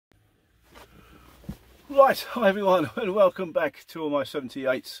Right, hi everyone and welcome back to all my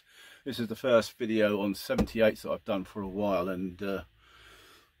 78s. This is the first video on 78s that I've done for a while, and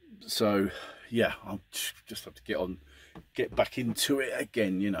so yeah, I'll just have to get back into it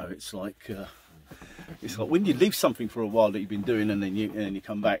again. You know, it's like when you leave something for a while that you've been doing and then you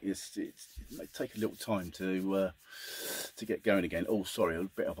come back, it may take a little time to get going again. Oh, sorry, a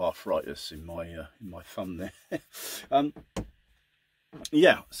bit of arthritis in my thumb there.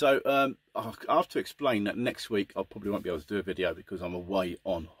 Yeah, so I have to explain that next week I probably won't be able to do a video because I'm away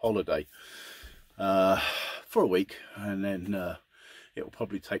on holiday for a week, and then it will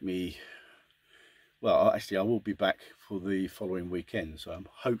probably take me, well, actually I will be back for the following weekend, so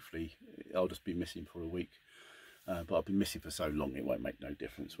hopefully I'll just be missing for a week, but I've been missing for so long it won't make no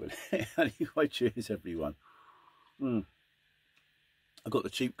difference, will it? Anyway, cheers everyone. I got the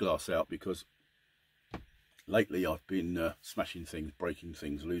cheap glass out because lately I've been smashing things, breaking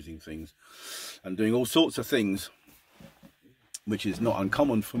things, losing things and doing all sorts of things, which is not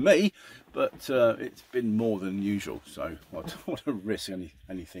uncommon for me, but it's been more than usual, so I don't want to risk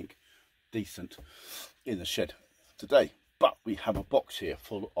anything decent in the shed today. But we have a box here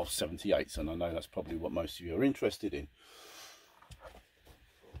full of 78s, and I know that's probably what most of you are interested in.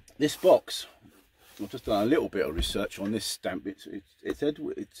 This box, I've just done a little bit of research on this stamp. It's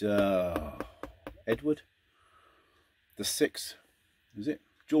Edward the 6th, is it?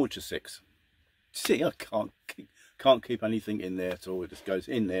 George the 6th. See, I can't keep anything in there at all. It just goes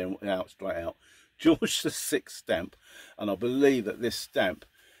in there and out, straight out. George the 6th stamp, and I believe that this stamp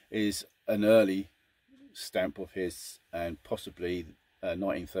is an early stamp of his, and possibly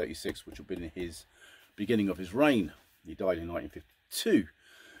 1936, which will be in his beginning of his reign. He died in 1952,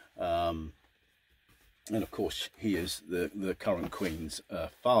 and of course he is the current Queen's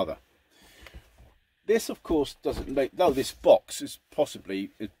father. This, of course, doesn't make, though this box is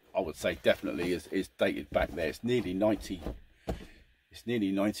possibly, I would say definitely is dated back there. It's nearly 90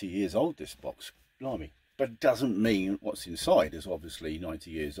 years old, this box, blimey. But it doesn't mean what's inside is obviously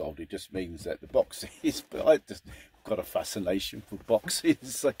 90 years old. It just means that the box is, but I just got a fascination for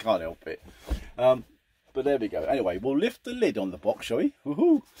boxes, I can't help it. But there we go. Anyway, we'll lift the lid on the box, shall we?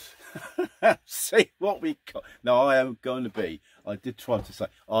 Woohoo! See what we got. Now I am going to be, I did try to say,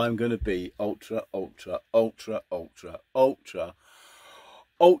 I'm going to be ultra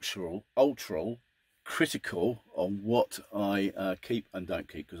critical on what I keep and don't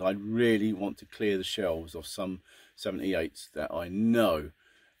keep, because I really want to clear the shelves of some 78s that I know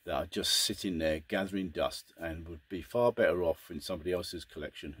that are just sitting there gathering dust and would be far better off in somebody else's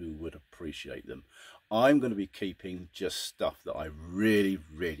collection who would appreciate them. I'm going to be keeping just stuff that I really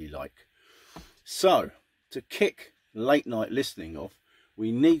like. So to kick late night listening off,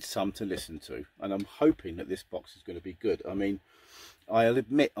 we need some to listen to, and I'm hoping that this box is going to be good. I mean, I'll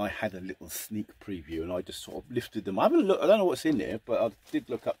admit I had a little sneak preview and I just sort of lifted them. I haven't looked, I don't know what's in there, but I did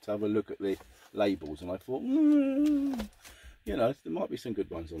look up to have a look at the labels, and I thought, you know, there might be some good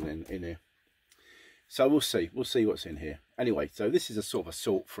ones on in here. So we'll see what's in here. Anyway, so this is a sort of a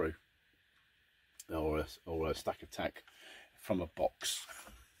sort through, or a stack attack from a box.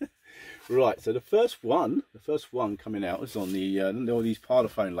 Right, so the first one coming out is on the all these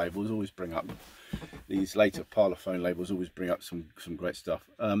parlophone labels always bring up, these later parlophone labels always bring up some great stuff.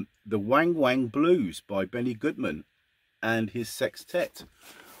 The Wang Wang Blues by Benny Goodman and his sextet.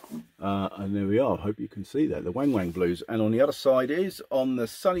 And there we are. I hope you can see that, the Wang Wang Blues. And on the other side is On the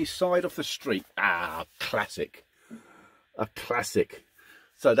Sunny Side of the Street. Classic, a classic.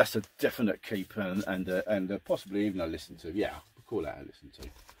 So that's a definite keep, and possibly even a listen to. Yeah, we'll call that a listen to.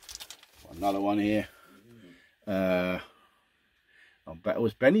 Another one here. I'm back. It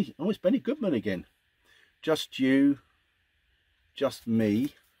was Benny Goodman again. Just You, Just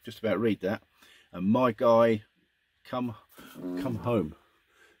Me. Just about read that. And My Guy, Come Home.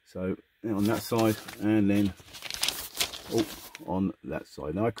 So on that side, and then on that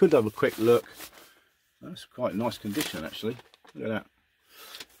side. Now I could have a quick look. That's quite a nice condition actually. Look at that.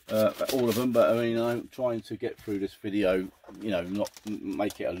 All of them, but I mean, I'm trying to get through this video, you know, not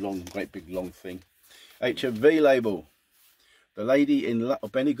make it a great big long thing. HMV label, The Lady in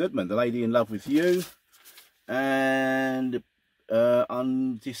Love, Benny Goodman, The Lady in Love with You, and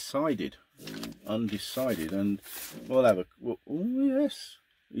Undecided, and we'll have a, oh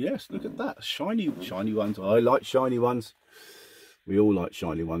yes, look at that, shiny ones. I like shiny ones. We all like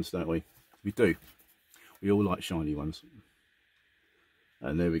shiny ones, don't we? We do. We all like shiny ones.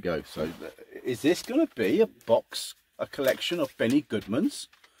 And there we go. So is this going to be a box, a collection of Benny Goodmans?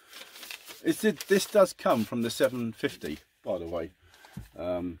 This does come from the 750, by the way,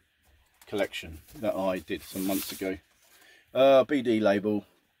 collection that I did some months ago. BD label,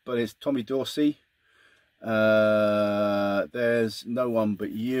 but it's Tommy Dorsey, There's No One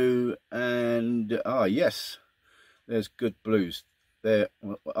But You, and yes, there's Good Blues.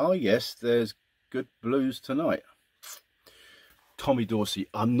 Yes, there's Good Blues Tonight. Tommy Dorsey.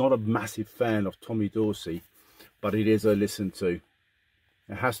 I'm not a massive fan of Tommy Dorsey, but it is a listen to.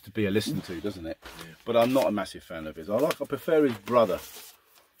 It has to be a listen to, doesn't it? But I'm not a massive fan of his. I prefer his brother,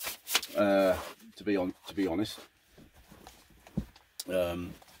 to be honest,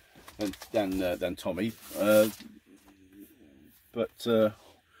 than Tommy. But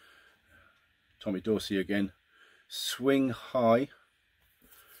Tommy Dorsey again. Swing High,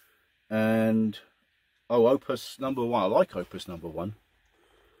 and Opus number 1. I like Opus number 1,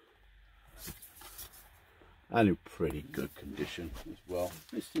 and in pretty good condition as well.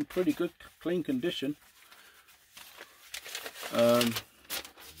 It's in pretty good, clean condition. Is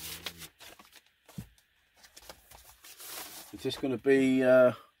this going to be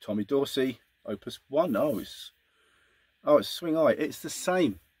Tommy Dorsey Opus 1? It's Swing High. It's the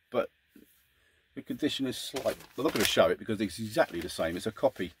same, but the condition is slight. I'm not going to show it because it's exactly the same. It's a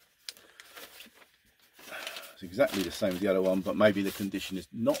copy. It's exactly the same as the other one, but maybe the condition is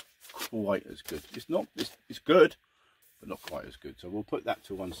not quite as good. It's good, but not quite as good. So we'll put that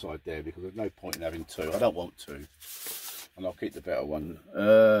to one side there because there's no point in having two. I don't want two, and I'll keep the better one.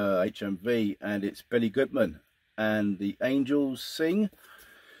 HMV, and it's Benny Goodman and the Angels Sing,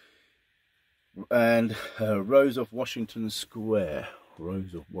 and Rose of Washington Square.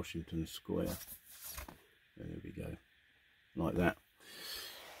 Rose of Washington Square. There we go, like that.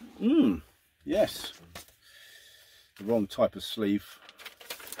 Yes, the wrong type of sleeve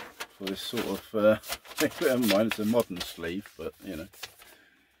for this sort of never mind, it's a modern sleeve, but you know,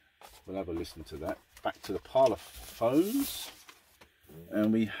 we'll have a listen to that. Back to the parlour phones,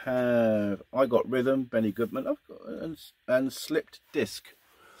 and we have I Got Rhythm, Benny Goodman, and Slipped Disc.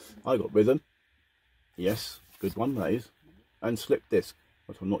 I Got Rhythm, yes, good one that is, and Slipped Disc,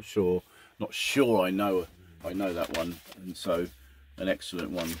 but I'm not sure I know that one, and so an excellent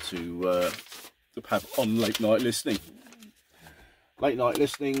one to have on late night listening. Late night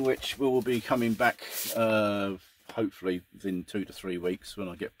listening, which will be coming back hopefully within 2 to 3 weeks when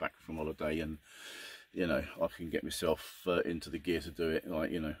I get back from holiday, and you know, I can get myself into the gear to do it.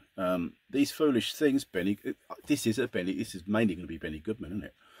 Like, you know, These Foolish Things, Benny. This is mainly going to be Benny Goodman, isn't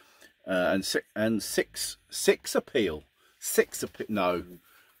it? And six appeal. No,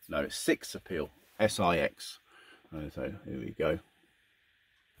 Six Appeal. SIX. So here we go.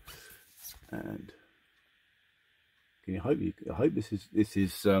 And can you I hope this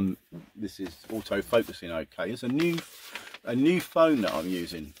is auto focusing okay. It's a new phone that I'm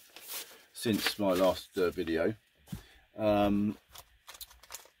using since my last video,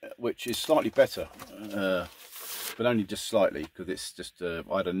 which is slightly better, but only just slightly, because it's just I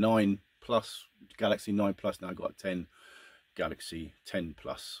had a 9 Plus, Galaxy 9 Plus, now I've got a 10 Galaxy 10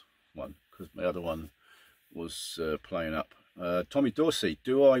 Plus one, because my other one was playing up. Tommy Dorsey,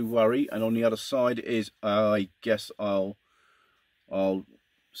 Do I Worry? And on the other side is I Guess I'll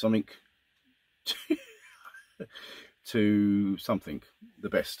something to something, the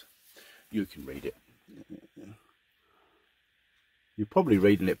best. You can read it. You're probably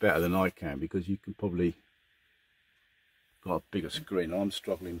reading it better than I can, because you can probably got a bigger screen. I'm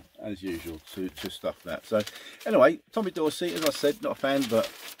struggling as usual to stuff that. So anyway, Tommy Dorsey, as I said, not a fan,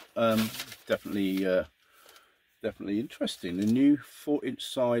 but definitely interesting. The new 4-inch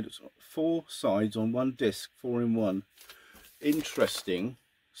sides, 4 sides on one disc, 4-in-1. Interesting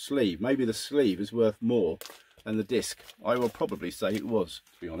sleeve. Maybe the sleeve is worth more than the disc. I will probably say it was,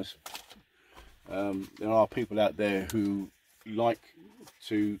 to be honest. There are people out there who like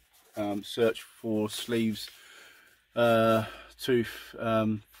to search for sleeves to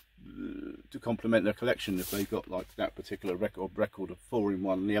complement their collection. If they've got like that particular record of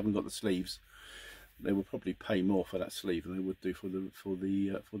 4-in-1 and they haven't got the sleeves, they will probably pay more for that sleeve than they would do for the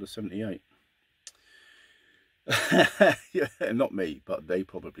 78. Yeah, not me, but they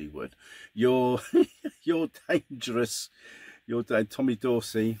probably would. You're dangerous. You're Tommy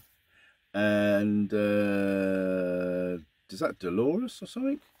Dorsey, and is that Dolores or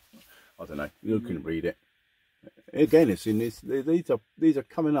something? I don't know. You can read it. Again, it's in this. These are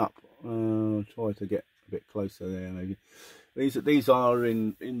coming up. Try to get a bit closer there, maybe. These are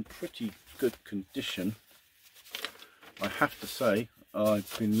in pretty good condition, I have to say.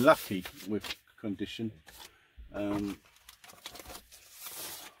 I've been lucky with condition.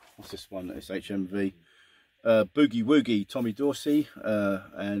 What's this one? It's HMV. Boogie Woogie, Tommy Dorsey,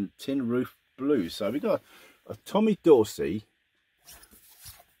 and Tin Roof Blues. So we got a Tommy Dorsey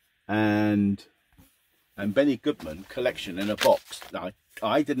and Benny Goodman collection in a box. Now,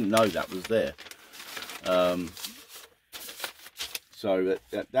 I didn't know that was there. So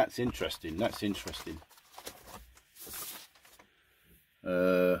that's interesting. That's interesting.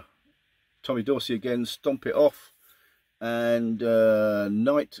 Tommy Dorsey again, Stomp It Off, and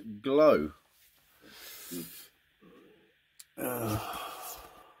Night Glow.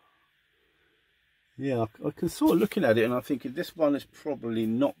 Yeah, I can sort of looking at it and I think this one is probably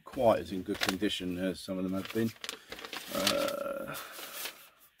not quite as in good condition as some of them have been.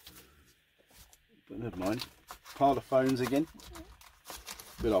 But never mind. Parlophones again.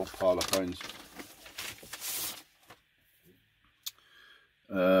 Good old Parlophones.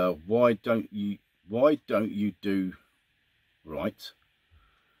 Why don't you do right?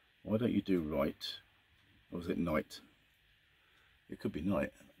 Why don't you do right? Or was it night? It could be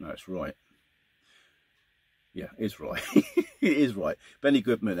night. No, it's right. Yeah, it's right. It is right. Benny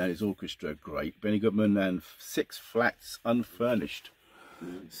Goodman and his orchestra, great. Benny Goodman and 6 Flats Unfurnished.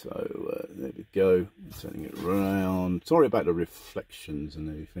 So there we go. Turning it around. Sorry about the reflections and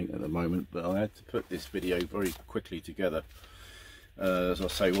everything at the moment, but I had to put this video very quickly together. As I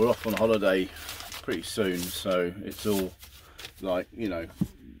say, we're off on holiday pretty soon, so it's all like, you know,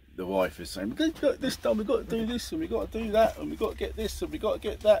 the wife is saying, we've got this done, we've got to do this, and we've got to do that, and we've got to get this, and we've got to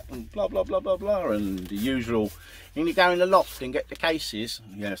get that, and blah blah blah blah blah, and the usual, can you go in the loft and get the cases?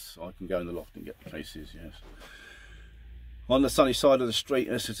 Yes, I can go in the loft and get the cases, yes. On the sunny side of the street,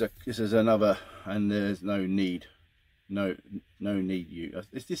 this is another, and there's no need, no need.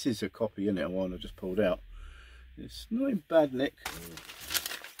 This is a copy, isn't it? One I just pulled out. It's not in bad nick.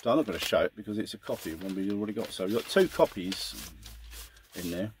 So I'm not going to show it because it's a copy of one we already got. So we've got 2 copies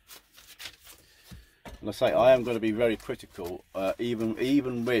in there. And I say I am going to be very critical,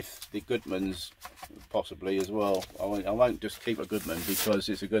 even with the Goodmans, possibly as well. I won't just keep a Goodman because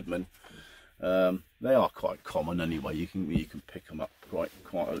it's a Goodman. They are quite common anyway. You can pick them up quite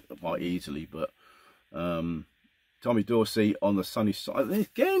easily. But Tommy Dorsey on the sunny side.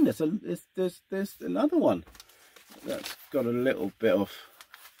 Again, there's another one that's got a little bit of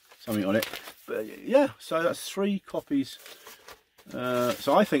something on it. But yeah, so that's 3 copies.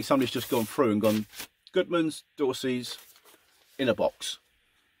 So I think somebody's just gone through and gone Goodman's, Dorsey's in a box.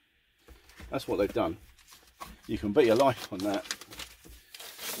 That's what they've done. You can bet your life on that.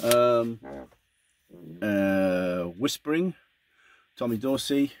 Whispering, Tommy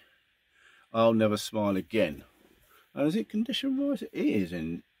Dorsey, I'll Never Smile Again. And is it condition wise? It is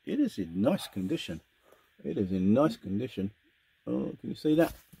in nice condition. It is in nice condition. Oh, can you see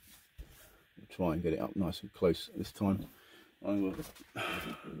that? I'll try and get it up nice and close this time. I'm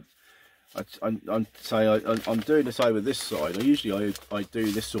doing this over this side. Usually I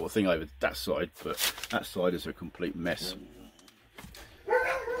do this sort of thing over that side, but that side is a complete mess.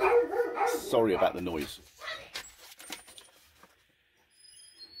 Sorry about the noise.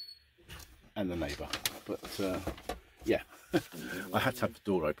 And the neighbour. But yeah, I had to have the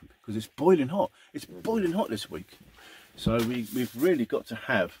door open because it's boiling hot. It's boiling hot this week. So we've really got to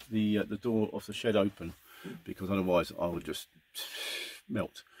have the door of the shed open, because otherwise I will just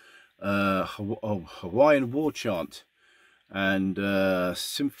melt. Hawaiian War Chant and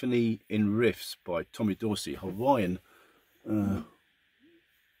Symphony in Riffs by Tommy Dorsey. Hawaiian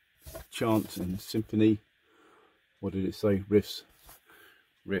chant and symphony. What did it say? Riffs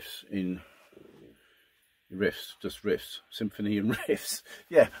in riffs, just riffs, symphony and riffs.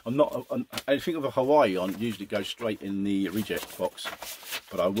 Yeah, I think of a Hawaii on, usually goes straight in the reject box,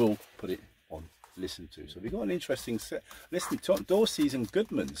 but I will put it on listen to. So we've got an interesting set. Listening to Dorsey's and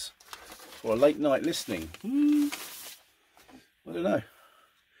Goodman's for a late night listening. I don't know.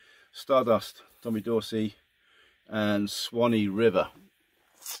 Stardust, Tommy Dorsey, and Swanee River.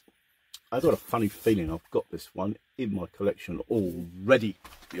 I've got a funny feeling I've got this one in my collection already,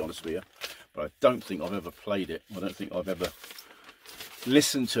 to be honest with you, but I don't think I've ever played it. I don't think I've ever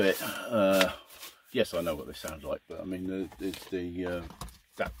listened to it. Yes, I know what they sound like, but I mean, there's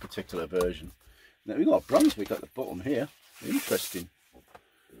that particular version. Now we've got Brunswick at the bottom here. Interesting.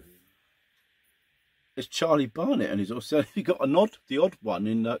 It's Charlie Barnett, and he's also he got the odd one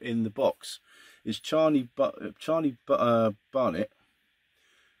in the box. Is Charlie Barnett.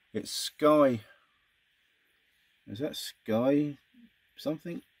 It's Sky. Is that Sky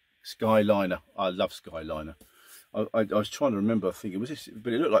something? Skyliner. I love Skyliner. I was trying to remember. I think it was this,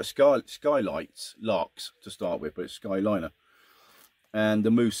 but it looked like Skylights, Larks to start with, but it's Skyliner. And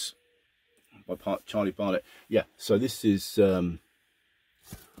the Moose by Charlie Barnett. Yeah. So this is.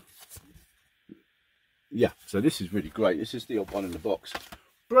 Yeah. So this is really great. This is the odd one in the box.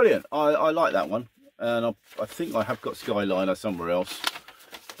 Brilliant. I like that one, and I think I have got Skyliner somewhere else,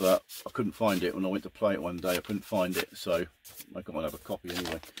 but I couldn't find it when I went to play it one day. I couldn't find it, so I got another copy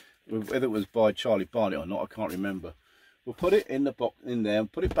anyway. whether it was by Charlie Barnett or not, I can't remember. We'll put it in the box in there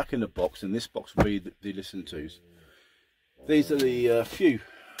and put it back in the box, and this box will be the listen tos. These are the few.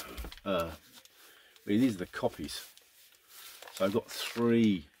 These are the copies. So I've got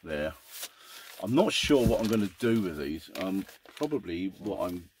 3 there. I'm not sure what I'm going to do with these. Probably what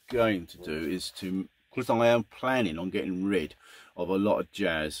I'm going to do is to, because I am planning on getting rid of a lot of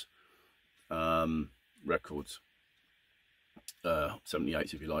jazz records,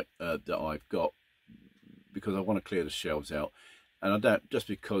 78's if you like, that I've got, because I want to clear the shelves out. And I don't, just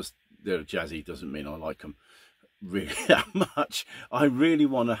because they're jazzy doesn't mean I like them really that much. I really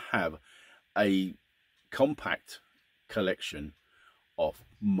want to have a compact collection of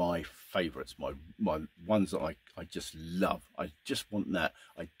my favorites, my ones that I just love. I just want that.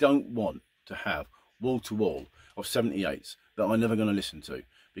 I don't want to have wall to wall of 78's that I'm never going to listen to,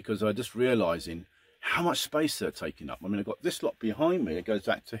 because I'm just realizing how much space they're taking up. I mean, I've got this lot behind me, it goes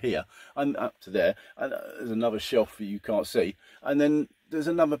back to here and up to there, and there's another shelf that you can't see, and then there's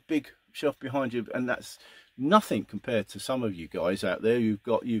another big shelf behind you, and that's nothing compared to some of you guys out there. You've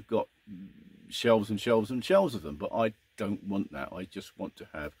got shelves and shelves and shelves of them, but I don't want that. I just want to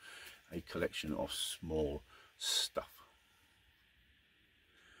have a collection of small stuff.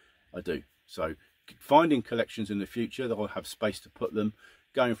 I do. So finding collections in the future that I'll have space to put them,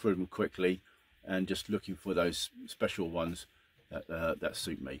 going through them quickly, and just looking for those special ones that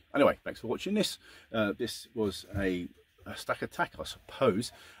suit me. Anyway, thanks for watching this. This was a stack attack, I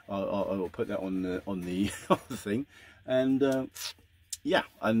suppose. I will put that on the thing, and yeah,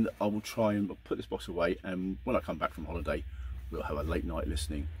 and I will try and put this box away, and when I come back from holiday we'll have a late night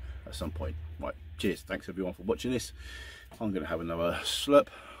listening at some point. Right, cheers, thanks everyone for watching this. I'm going to have another slurp.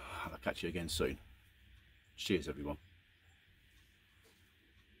 I'll catch you again soon. Cheers everyone.